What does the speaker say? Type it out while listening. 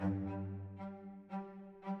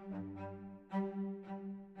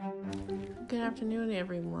Good afternoon,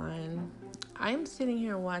 everyone. I'm sitting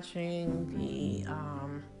here watching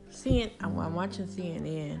I'm watching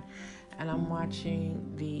CNN, and I'm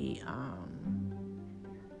watching the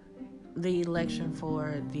election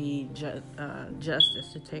for the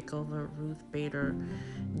justice to take over Ruth Bader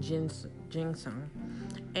Ginsburg,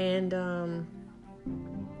 and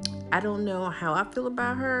I don't know how I feel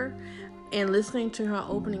about her. And listening to her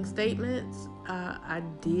opening statements, I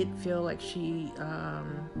did feel like she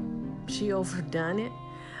overdone it.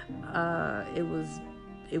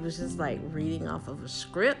 It was just like reading off of a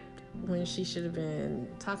script when she should have been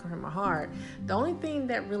talking from her heart. The only thing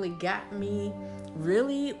that really got me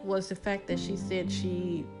really was the fact that she said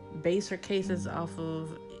she based her cases off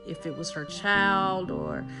of if it was her child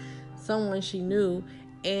or someone she knew.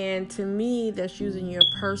 And to me, that's using your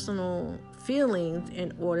personal feelings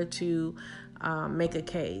in order to make a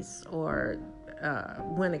case or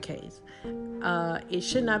win a case. It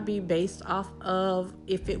should not be based off of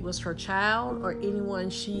if it was her child or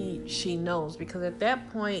anyone she knows, because at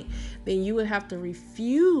that point, then you would have to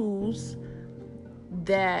refuse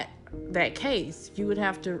that case. You would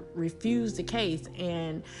have to refuse the case.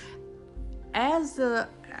 And as the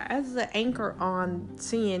anchor on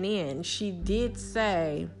CNN, she did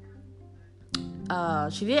say,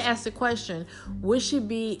 she did ask the question, would she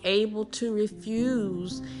be able to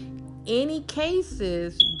refuse any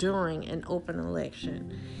cases during an open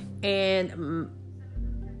election? And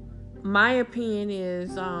my opinion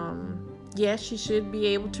is, yes, she should be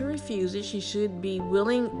able to refuse it. She should be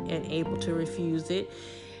willing and able to refuse it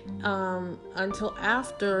until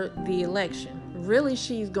after the election. Really,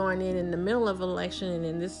 she's going in the middle of an election,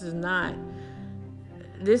 and this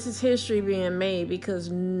is history being made because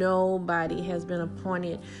nobody has been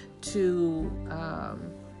appointed to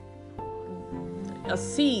a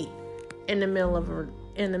seat in the middle of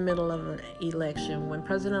an election. When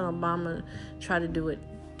President Obama tried to do it,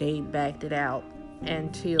 they backed it out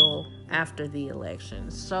until after the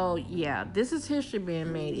election. So yeah, this is history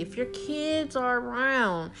being made. If your kids are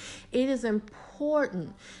around, it is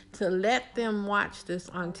important to let them watch this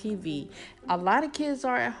on TV. A lot of kids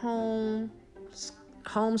are at home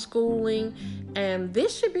homeschooling, and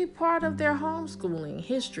this should be part of their homeschooling.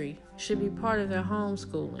 History should be part of their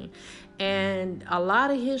homeschooling. And a lot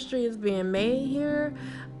of history is being made here.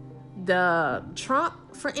 The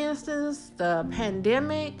Trump, for instance, the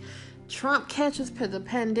pandemic, Trump catches the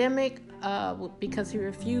pandemic because he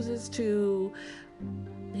refused to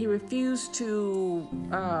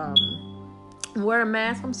wear a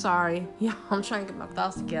mask. I'm sorry. Yeah, I'm trying to get my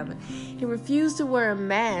thoughts together. He refused to wear a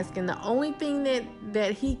mask, and the only thing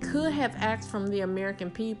that he could have asked from the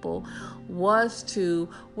American people was to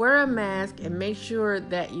wear a mask and make sure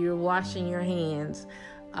that you're washing your hands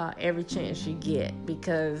every chance you get,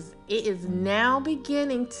 because it is now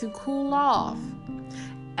beginning to cool off.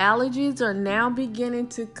 Allergies are now beginning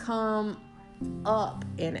to come up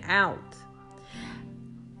and out.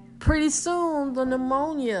 Pretty soon, the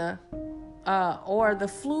pneumonia or the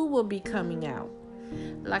flu will be coming out.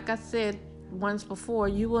 Like I said once before,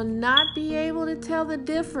 you will not be able to tell the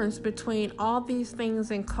difference between all these things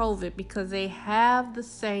in COVID because they have the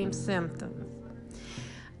same symptoms.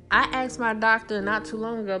 I asked my doctor not too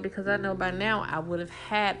long ago, because I know by now I would have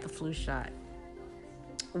had the flu shot.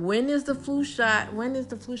 When is the flu shot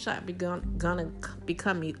gonna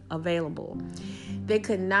become available? They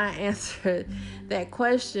could not answer that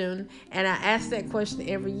question, and I ask that question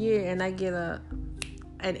every year, and I get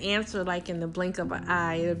an answer like in the blink of an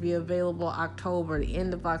eye. It'll be available October, the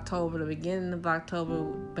end of October, the beginning of October,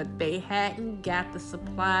 but they hadn't got the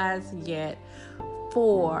supplies yet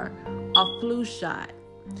for a flu shot.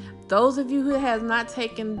 Those of you who have not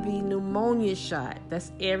taken the pneumonia shot,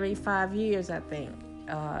 that's every 5 years, I think.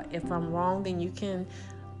 If I'm wrong, then you can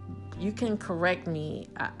correct me.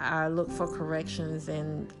 I look for corrections,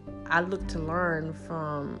 and I look to learn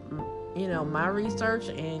from my research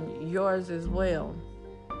and yours as well.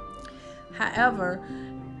 However,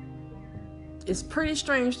 it's pretty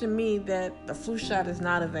strange to me that the flu shot is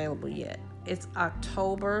not available yet. It's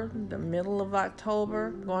October, the middle of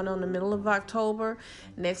October, going on the middle of October.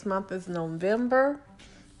 Next month is November.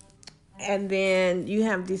 And then you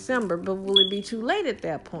have December, but will it be too late at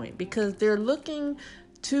that point? Because they're looking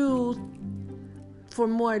for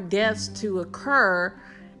more deaths to occur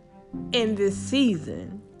in this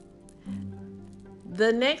season.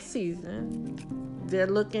 The next season, they're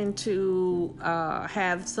looking to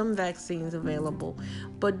have some vaccines available.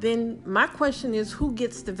 But then my question is, who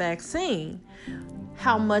gets the vaccine?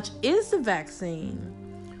 How much is the vaccine?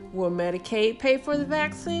 Will Medicaid pay for the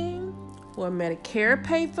vaccine? Will Medicare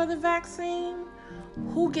pay for the vaccine?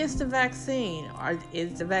 Who gets the vaccine?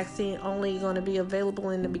 Is the vaccine only going to be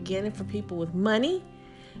available in the beginning for people with money?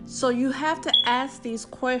 So you have to ask these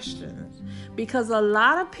questions, because a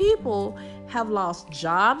lot of people have lost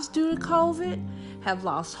jobs due to COVID, have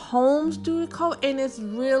lost homes due to COVID, and it's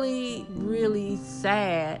really, really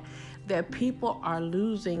sad that people are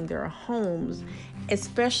losing their homes,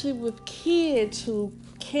 especially with kids who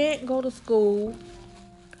can't go to school.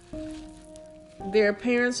 There are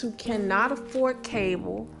parents who cannot afford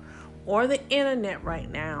cable or the internet right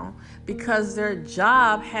now because their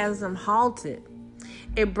job has them halted.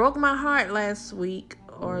 It broke my heart last week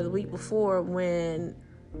or the week before when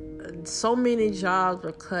so many jobs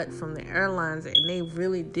were cut from the airlines and they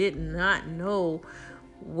really did not know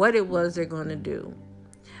what it was they're going to do.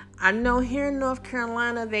 I know here in North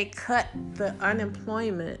Carolina they cut the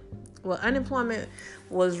unemployment. Well, unemployment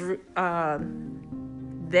was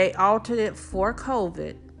they altered it for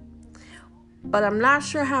COVID, but I'm not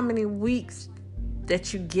sure how many weeks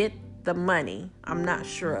that you get the money. I'm not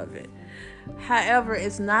sure of it. However,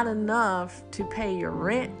 it's not enough to pay your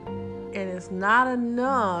rent, and it's not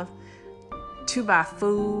enough to buy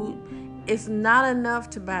food. It's not enough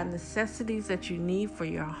to buy necessities that you need for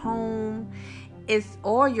your home.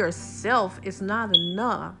 Or yourself. It's not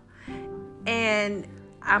enough. And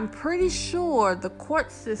I'm pretty sure the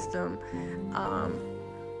court system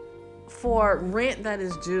for rent that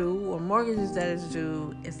is due or mortgages that is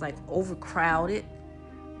due is like overcrowded,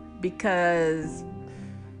 because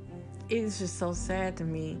it's just so sad to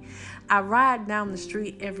me. I ride down the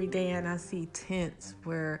street every day and I see tents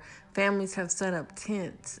where families have set up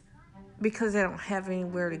tents because they don't have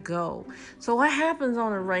anywhere to go. So what happens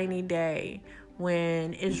on a rainy day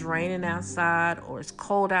when it's raining outside or it's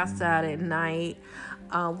cold outside at night?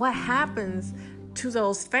 What happens to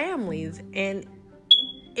those families? And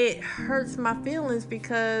it hurts my feelings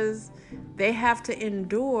because they have to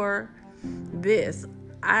endure this.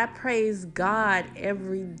 I praise God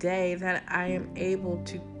every day that I am able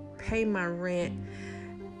to pay my rent,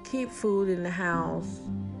 keep food in the house,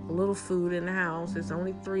 a little food in the house. There's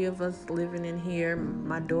only 3 of us living in here,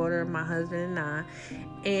 my daughter, my husband, and I.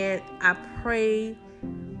 And I pray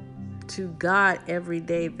to God every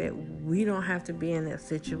day that we don't have to be in that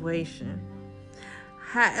situation.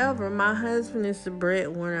 However, my husband is the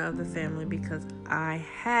breadwinner of the family because I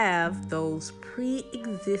have those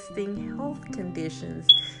pre-existing health conditions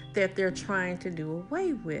that they're trying to do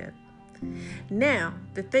away with. Now,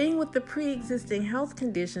 the thing with the pre-existing health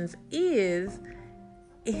conditions is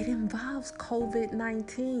it involves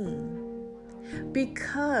COVID-19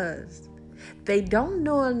 because they don't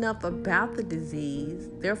know enough about the disease.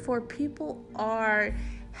 Therefore, people are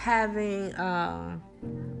having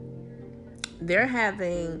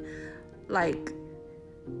like,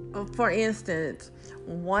 for instance,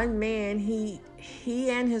 one man, he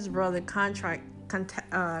and his brother contracted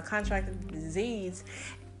the disease,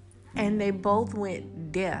 and they both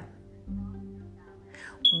went deaf.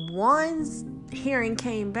 One's hearing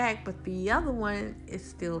came back, but the other one is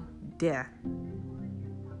still deaf.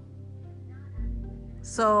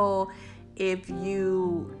 So if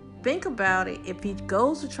you think about it, if he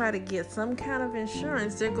goes to try to get some kind of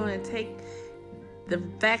insurance, they're going to take the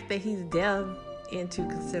fact that he's deaf into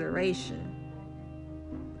consideration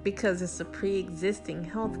because it's a pre-existing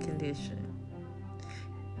health condition.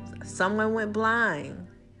 Someone went blind.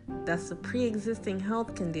 That's a pre-existing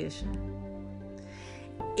health condition.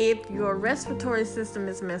 If your respiratory system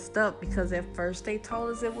is messed up, because at first they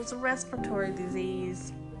told us it was a respiratory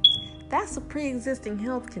disease, that's a pre-existing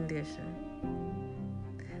health condition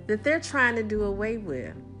that they're trying to do away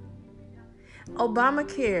with.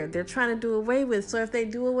 Obamacare, they're trying to do away with. So if they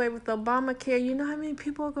do away with Obamacare, you know how many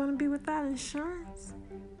people are going to be without insurance?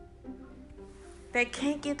 They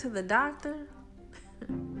can't get to the doctor? It's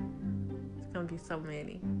going to be so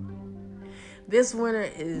many. This winter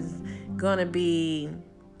is going to be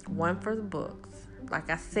one for the books. Like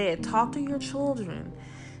I said, talk to your children.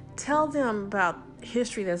 Tell them about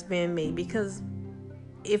history that's been made, because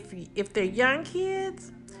if they're young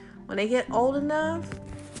kids, when they get old enough,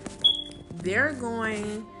 they're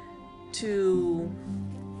going to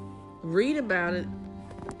read about it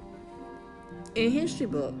in history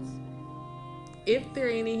books. If there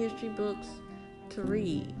are any history books to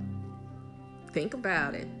read, think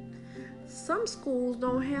about it. Some schools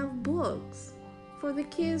don't have books for the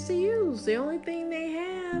kids to use. The only thing they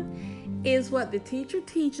have is what the teacher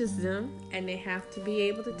teaches them, and they have to be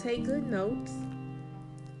able to take good notes,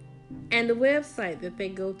 and the website that they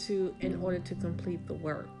go to in order to complete the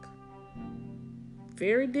work.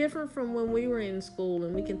 Very different from when we were in school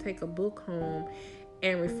and we can take a book home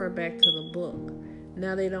and refer back to the book.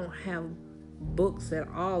 Now they don't have books at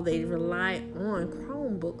all. They rely on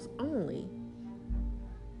Chromebooks only.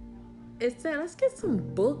 It's that let's get some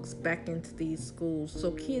books back into these schools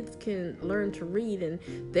so kids can learn to read and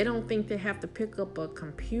they don't think they have to pick up a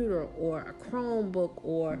computer or a Chromebook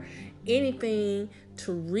or anything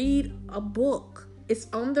to read a book. It's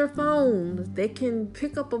on their phones. They can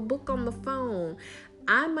pick up a book on the phone.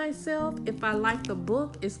 I myself, if I like the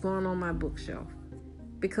book, it's going on my bookshelf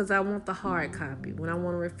because I want the hard copy when I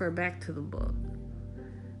want to refer back to the book.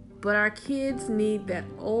 But our kids need that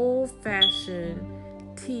old-fashioned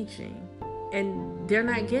teaching, and they're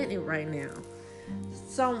not getting it right now.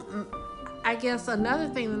 So I guess another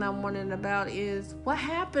thing that I'm wondering about is what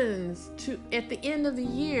happens at the end of the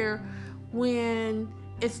year when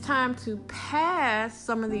it's time to pass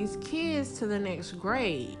some of these kids to the next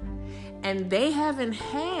grade and they haven't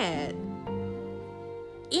had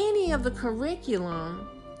any of the curriculum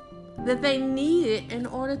that they needed in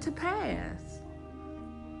order to pass.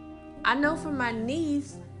 I know for my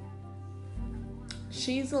niece,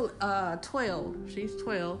 she's 12. She's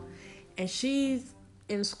 12, and she's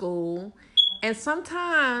in school. And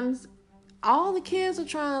sometimes all the kids are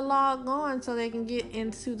trying to log on so they can get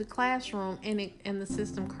into the classroom, and the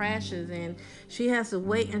system crashes, and she has to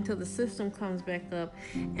wait until the system comes back up.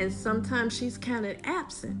 And sometimes she's counted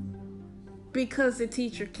absent because the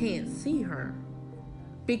teacher can't see her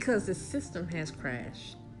because the system has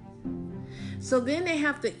crashed. So then they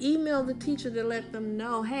have to email the teacher to let them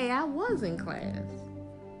know, hey, I was in class.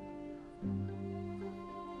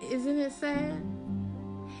 Isn't it sad?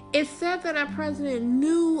 It's sad that our president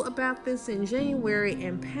knew about this in January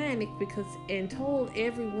and panicked and told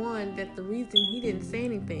everyone that the reason he didn't say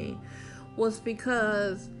anything was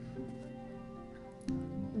because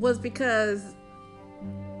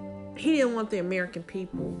he didn't want the American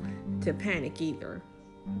people to panic either,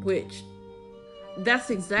 which that's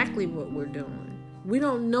exactly what we're doing. We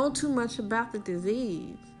don't know too much about the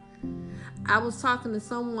disease. I was talking to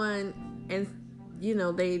someone and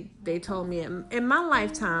they told me in my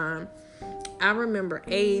lifetime, I remember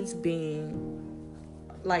AIDS being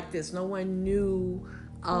like this. No one knew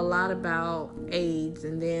a lot about AIDS,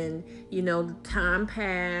 and then time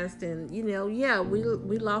passed, and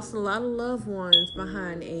we lost a lot of loved ones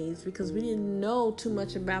behind AIDS because we didn't know too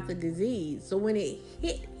much about the disease. So when it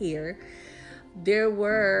hit here, there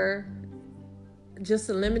were just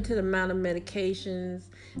a limited amount of medications.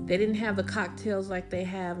 They didn't have the cocktails like they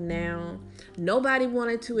have now. Nobody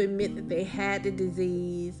wanted to admit that they had the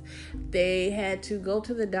disease. They had to go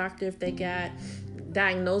to the doctor if they got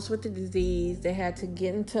diagnosed with the disease. They had to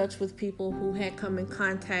get in touch with people who had come in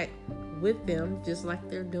contact with them, just like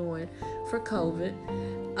they're doing for COVID.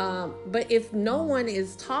 But if no one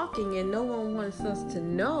is talking and no one wants us to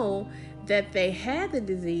know that they had the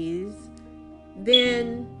disease,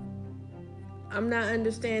 then I'm not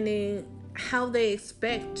understanding how they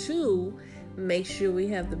expect to make sure we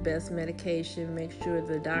have the best medication, make sure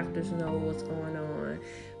the doctors know what's going on,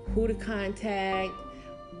 who to contact,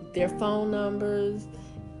 their phone numbers,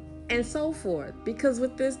 and so forth. Because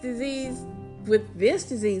with this disease,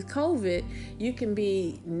 COVID, you can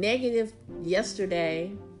be negative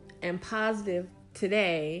yesterday and positive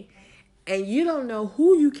today, and you don't know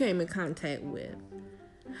who you came in contact with.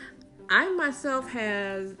 I myself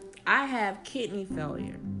have kidney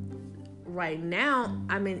failure. Right now,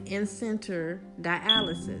 I'm in center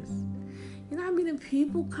dialysis. How many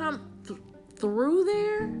people come through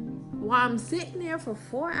there while I'm sitting there for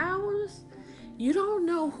 4 hours? You don't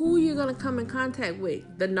know who you're going to come in contact with.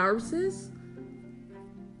 The nurses,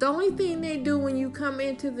 the only thing they do when you come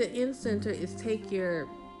into the in-center is take your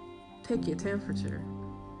temperature.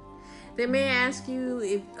 They may ask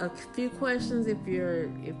you a few questions if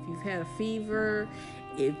you've had a fever,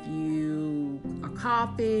 if you are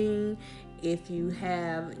coughing, if you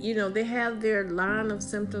have, they have their line of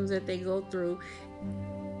symptoms that they go through.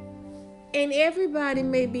 And everybody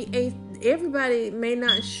may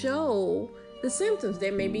not show the symptoms.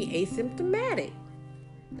 They may be asymptomatic.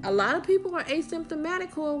 A lot of people are asymptomatic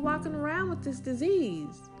who are walking around with this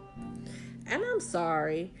disease. And I'm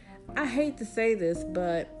sorry, I hate to say this,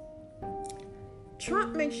 but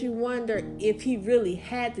Trump makes you wonder if he really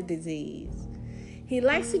had the disease. He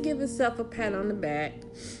likes to give himself a pat on the back,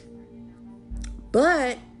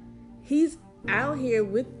 but he's out here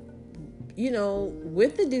with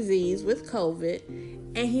the disease, with COVID,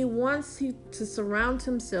 and he wants to surround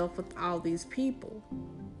himself with all these people.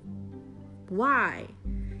 Why?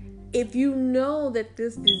 If you know that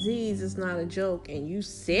this disease is not a joke and you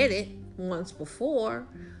said it once before,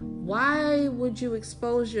 why would you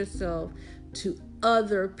expose yourself to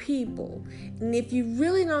other people? And if you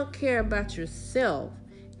really don't care about yourself,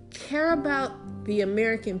 care about the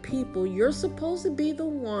American people, you're supposed to be the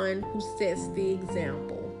one who sets the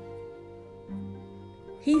example.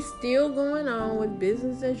 He's still going on with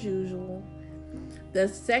business as usual. The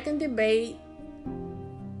second debate,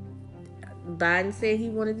 Biden said he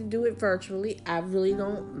wanted to do it virtually. I really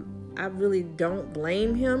don't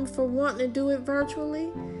blame him for wanting to do it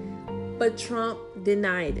virtually. But Trump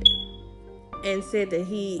denied it and said that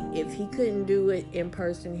if he couldn't do it in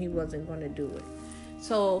person, he wasn't going to do it.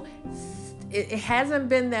 So it hasn't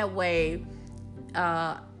been that way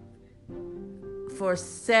for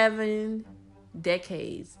 7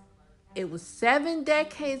 decades. It was 7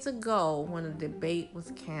 decades ago when the debate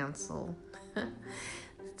was canceled.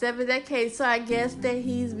 7 decades. So I guess that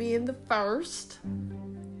he's being the first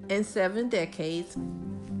in 7 decades.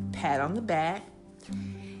 Pat on the back.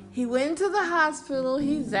 He went to the hospital.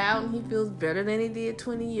 He's out and he feels better than he did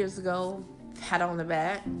 20 years ago. Pat on the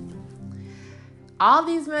back. All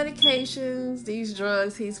these medications, these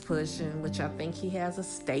drugs he's pushing, which I think he has a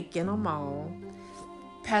stake in them all.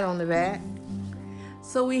 Pat on the back.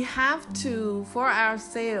 So we have to, for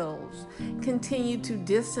ourselves, continue to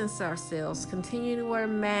distance ourselves, continue to wear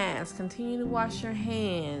masks, continue to wash your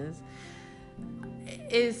hands.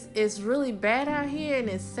 It's really bad out here, and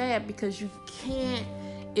it's sad because you can't,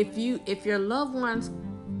 if your loved ones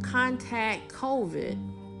contact COVID,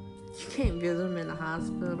 you can't visit them in the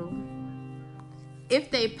hospital. If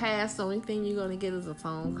they pass, the only thing you're going to get is a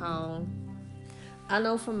phone call. I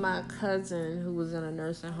know from my cousin who was in a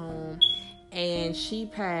nursing home, and she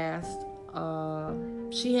passed.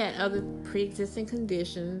 She had other pre-existing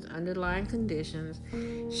conditions, underlying conditions.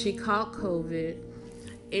 She caught COVID.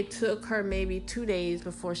 It took her maybe 2 days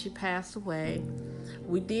before she passed away.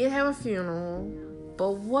 We did have a funeral,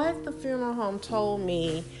 but what the funeral home told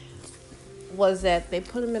me was that they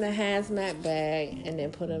put him in a hazmat bag and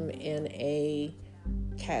then put him in a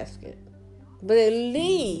casket. But at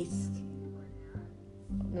least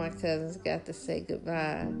my cousins got to say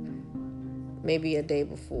goodbye maybe a day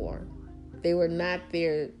before. They were not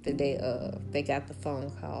there the day of. They got the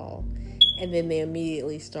phone call, and then they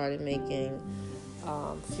immediately started making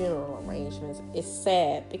funeral arrangements. It's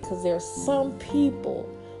sad because there are some people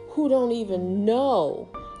who don't even know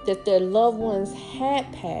that their loved ones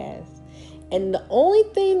had passed, and the only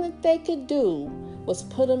thing that they could do was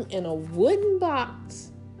put them in a wooden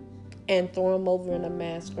box and throw them over in a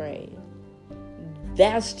mass grave.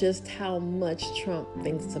 That's just how much Trump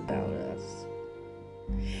thinks about us.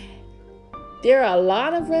 There are a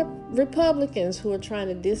lot of Republicans who are trying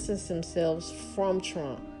to distance themselves from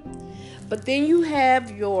Trump. But then you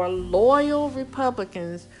have your loyal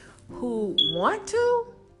Republicans who want to,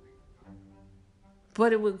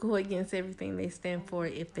 but it would go against everything they stand for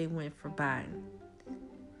if they went for Biden.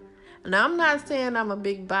 Now, I'm not saying I'm a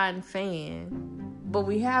big Biden fan, but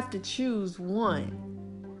we have to choose one.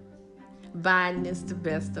 Biden is the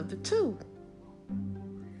best of the two.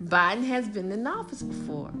 Biden has been in office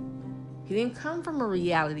before. He didn't come from a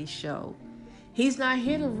reality show. He's not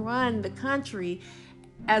here to run the country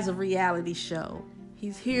as a reality show.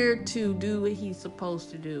 He's here to do what he's supposed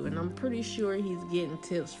to do. And I'm pretty sure he's getting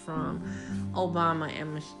tips from Obama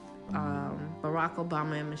and Barack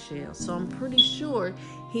Obama and Michelle. So I'm pretty sure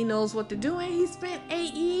he knows what to do. And he spent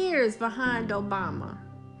 8 years behind Obama.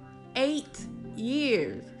 8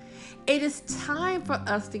 years. It is time for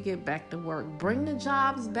us to get back to work. Bring the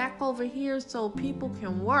jobs back over here so people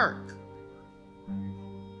can work.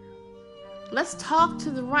 Let's talk to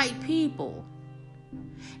the right people.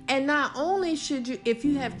 And not only should you, if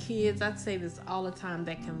you have kids, I say this all the time,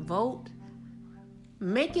 that can vote,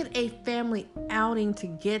 make it a family outing to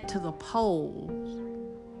get to the polls.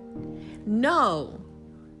 No,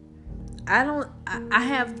 I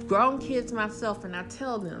have grown kids myself, and I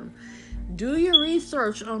tell them, do your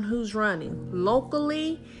research on who's running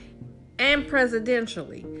locally and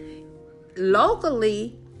presidentially.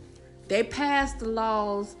 Locally, they passed the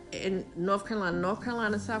laws in North Carolina. North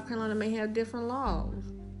Carolina and South Carolina may have different laws.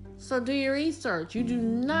 So do your research. You do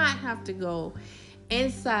not have to go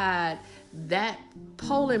inside that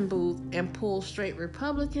polling booth and pull straight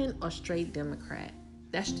Republican or straight Democrat.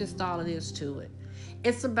 That's just all it is to it.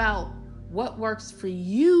 It's about what works for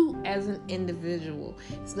you as an individual.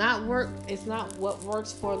 It's not what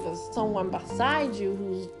works for someone beside you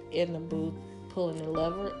who's in the booth pulling the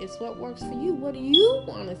lever. It's what works for you. What do you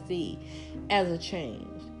want to see as a change?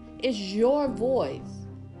 It's your voice.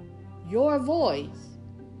 Your voice.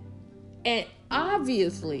 And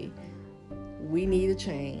obviously, we need a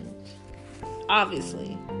change.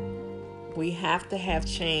 Obviously, we have to have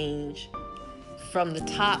change from the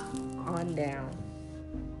top on down.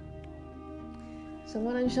 So I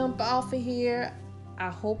want to jump off of here. I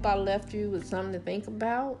hope I left you with something to think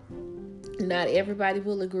about. Not everybody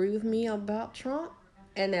will agree with me about Trump,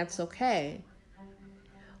 and that's okay.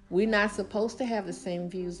 We're not supposed to have the same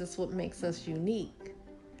views. That's what makes us unique.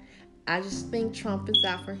 I just think Trump is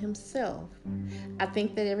out for himself. I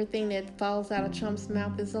think that everything that falls out of Trump's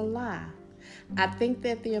mouth is a lie. I think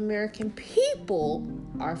that the American people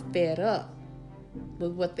are fed up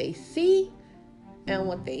with what they see and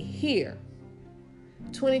what they hear.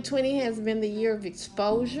 2020 has been the year of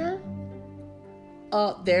exposure.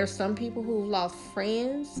 There are some people who've lost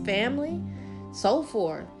friends, family, so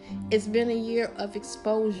forth. It's been a year of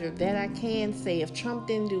exposure. That I can say. If Trump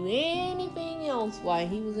didn't do anything else while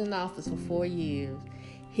he was in office for 4 years,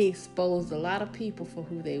 he exposed a lot of people for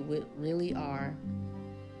who they really are.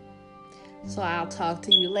 So I'll talk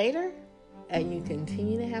to you later, and you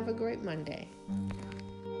continue to have a great Monday.